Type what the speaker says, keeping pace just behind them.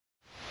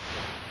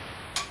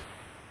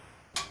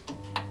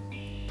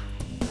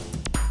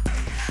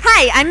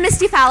Hi, I'm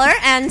Misty Fowler,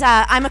 and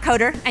I'm a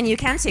coder, and you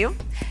can too.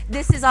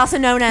 This is also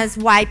known as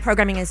Why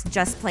Programming is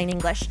Just Plain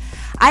English.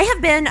 I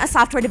have been a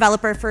software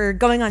developer for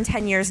going on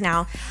 10 years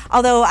now,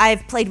 although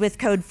I've played with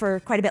code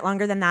for quite a bit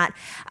longer than that.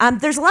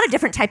 There's a lot of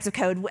different types of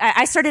code.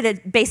 I started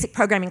at basic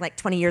programming like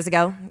 20 years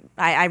ago.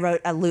 I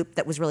wrote a loop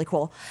that was really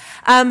cool.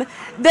 There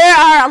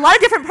are a lot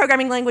of different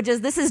programming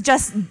languages. This is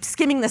just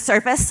skimming the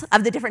surface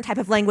of the different type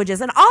of languages,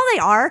 and all they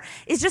are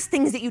is just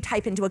things that you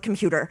type into a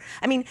computer.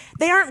 I mean,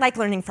 they aren't like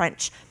learning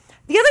French.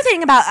 The other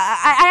thing about,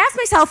 I asked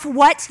myself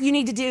what you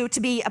need to do to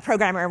be a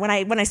programmer when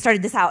I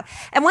started this out.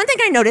 And one thing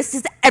I noticed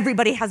is that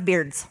everybody has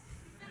beards.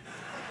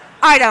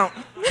 I don't.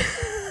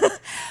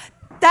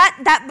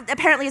 That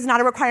apparently is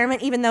not a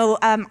requirement, even though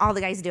all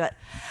the guys do it.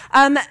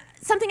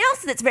 Something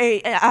else that's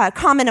very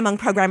common among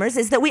programmers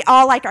is that we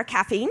all like our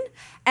caffeine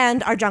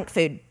and our junk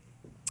food.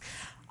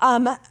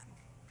 One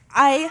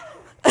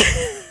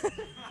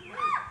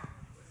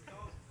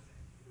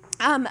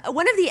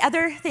of the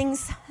other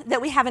things that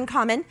we have in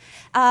common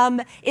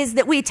is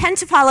that we tend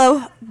to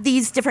follow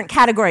these different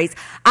categories.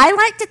 I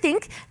like to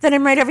think that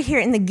I'm right over here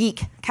in the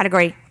geek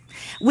category.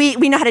 We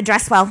know how to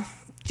dress well,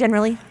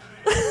 generally.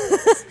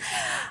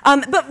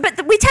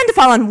 But we tend to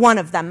fall on one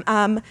of them.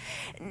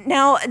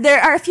 Now,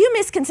 there are a few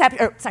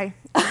misconceptions,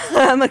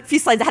 I'm a few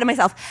slides ahead of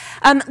myself.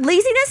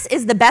 Laziness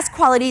is the best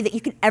quality that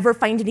you can ever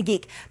find in a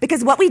geek,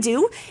 because what we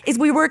do is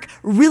we work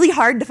really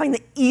hard to find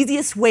the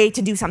easiest way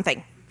to do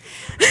something.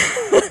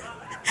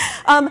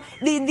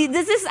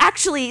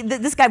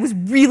 This guy was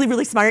really,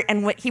 really smart,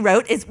 and what he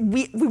wrote is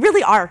we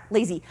really are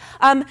lazy.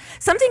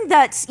 Something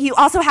that you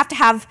also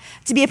have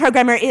to be a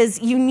programmer is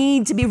you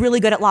need to be really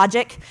good at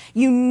logic.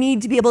 You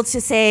need to be able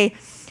to say,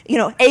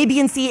 A,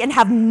 B, and C and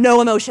have no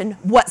emotion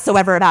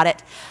whatsoever about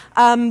it.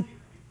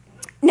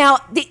 Now,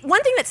 the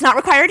one thing that's not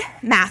required,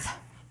 math.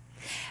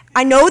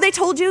 I know they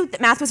told you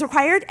that math was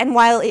required, and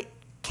while it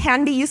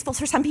can be useful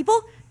for some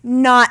people,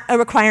 not a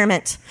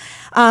requirement.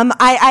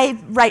 I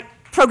write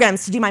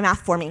programs to do my math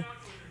for me.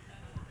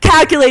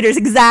 Calculators,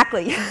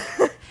 exactly.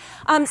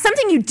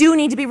 Something you do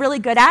need to be really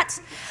good at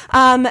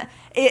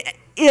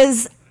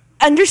is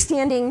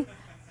understanding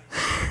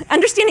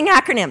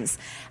acronyms.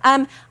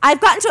 I've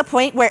gotten to a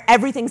point where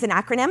everything's an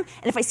acronym,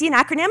 and if I see an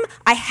acronym,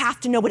 I have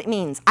to know what it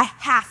means. I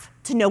have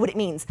to know what it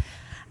means.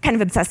 Kind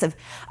of obsessive.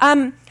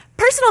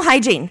 Personal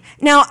hygiene.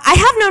 Now, I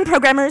have known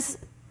programmers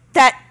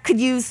that could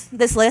use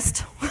this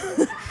list.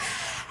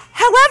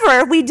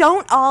 However, we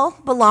don't all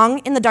belong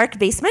in the dark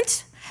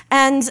basement,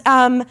 and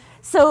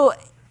so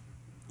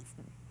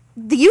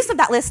the use of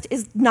that list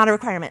is not a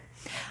requirement.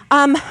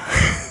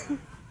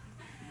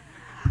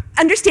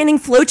 Understanding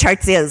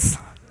flowcharts is.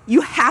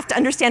 You have to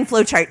understand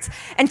flowcharts,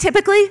 and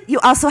typically, you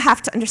also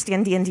have to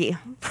understand D&D.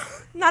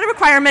 Not a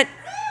requirement,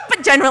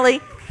 but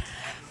generally.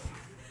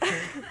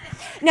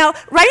 Now,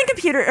 writing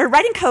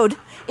code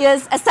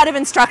is a set of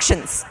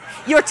instructions.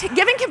 You're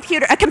giving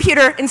a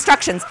computer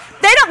instructions.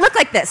 They don't look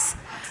like this.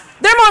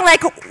 They're more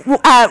like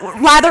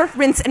lather,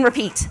 rinse, and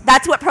repeat.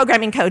 That's what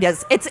programming code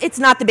is. It's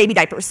not the baby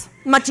diapers.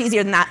 Much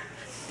easier than that.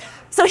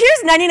 So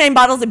here's 99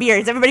 bottles of beer.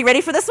 Is everybody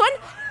ready for this one?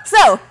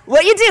 So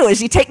what you do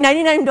is you take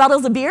 99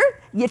 bottles of beer,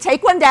 you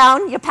take one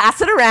down, you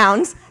pass it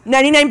around,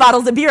 99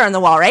 bottles of beer on the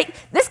wall, right?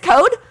 This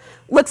code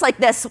looks like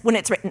this when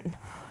it's written,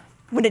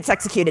 when it's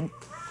executed.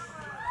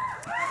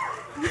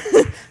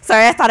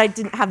 Sorry, I thought I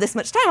didn't have this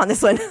much time on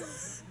this one.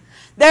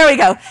 There we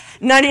go.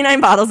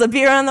 99 bottles of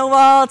beer on the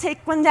wall,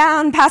 take one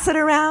down, pass it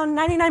around,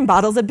 99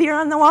 bottles of beer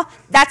on the wall.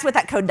 That's what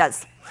that code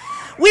does.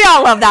 We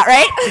all love that,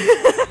 right?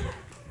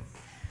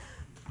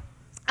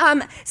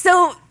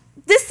 So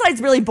this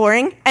slide's really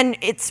boring, and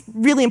it's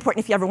really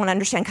important if you ever want to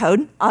understand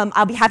code.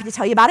 I'll be happy to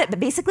tell you about it, but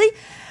basically,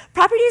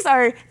 properties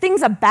are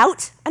things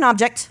about an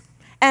object,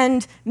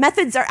 and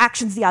methods are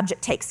actions the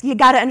object takes. You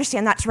got to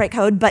understand that to write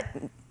code, but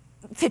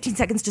 15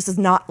 seconds just is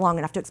not long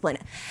enough to explain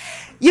it.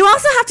 You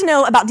also have to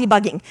know about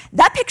debugging.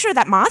 That picture of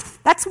that moth,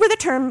 that's where the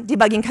term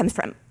debugging comes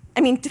from.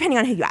 I mean, depending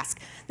on who you ask.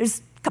 There's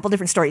a couple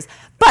different stories.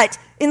 But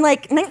in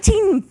like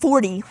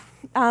 1940,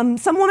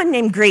 some woman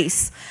named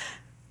Grace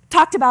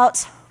talked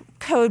about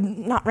code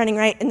not running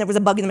right, and there was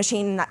a bug in the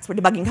machine, and that's where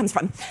debugging comes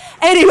from.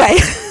 Anyway,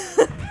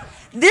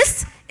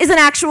 this is an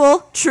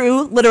actual,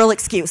 true, literal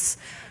excuse.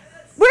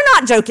 We're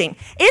not joking.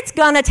 It's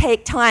gonna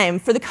take time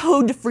for the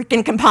code to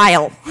freaking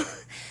compile.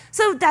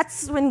 So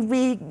that's when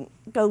we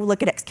go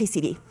look at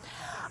XKCD.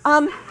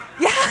 Yeah.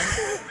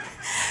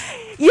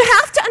 You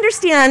have to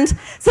understand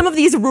some of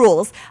these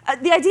rules.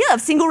 The idea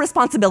of single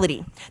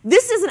responsibility.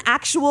 This is an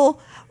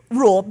actual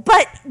rule,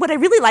 but what I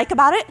really like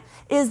about it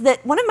is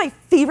that one of my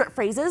favorite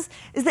phrases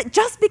is that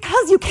just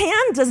because you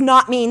can does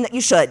not mean that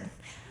you should.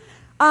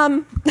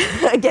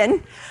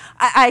 Again,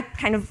 I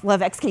kind of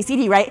love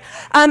XKCD, right?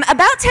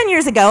 About 10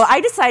 years ago,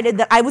 I decided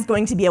that I was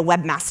going to be a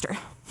webmaster.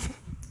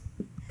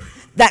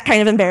 That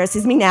kind of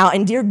embarrasses me now,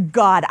 and dear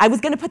God, I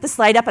was going to put the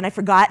slide up and I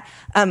forgot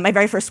my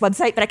very first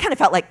website, but I kind of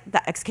felt like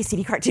that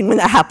XKCD cartoon when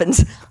that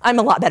happened. I'm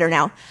a lot better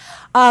now.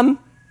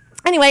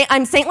 Anyway,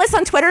 I'm Saintless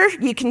on Twitter.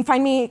 You can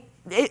find me,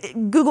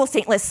 Google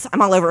Saintless,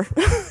 I'm all over.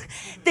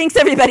 Thanks,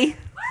 everybody.